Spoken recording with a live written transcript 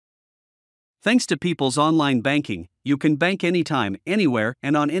Thanks to People's Online Banking, you can bank anytime, anywhere,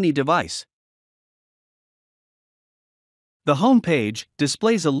 and on any device. The home page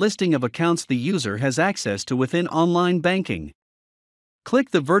displays a listing of accounts the user has access to within online banking. Click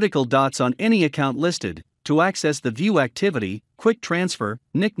the vertical dots on any account listed to access the View Activity, Quick Transfer,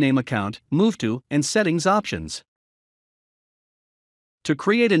 Nickname Account, Move to, and Settings options. To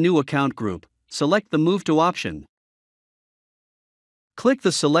create a new account group, select the Move to option. Click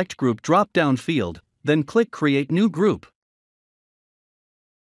the Select Group drop-down field, then click Create New Group.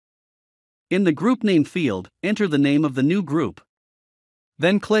 In the Group Name field, enter the name of the new group.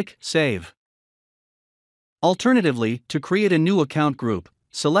 Then click Save. Alternatively, to create a new account group,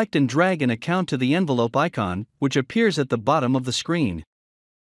 select and drag an account to the envelope icon, which appears at the bottom of the screen.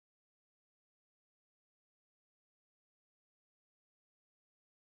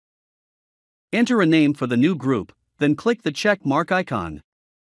 Enter a name for the new group, then click the check mark icon.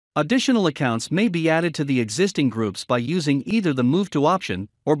 Additional accounts may be added to the existing groups by using either the Move to option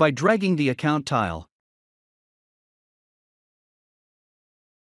or by dragging the account tile.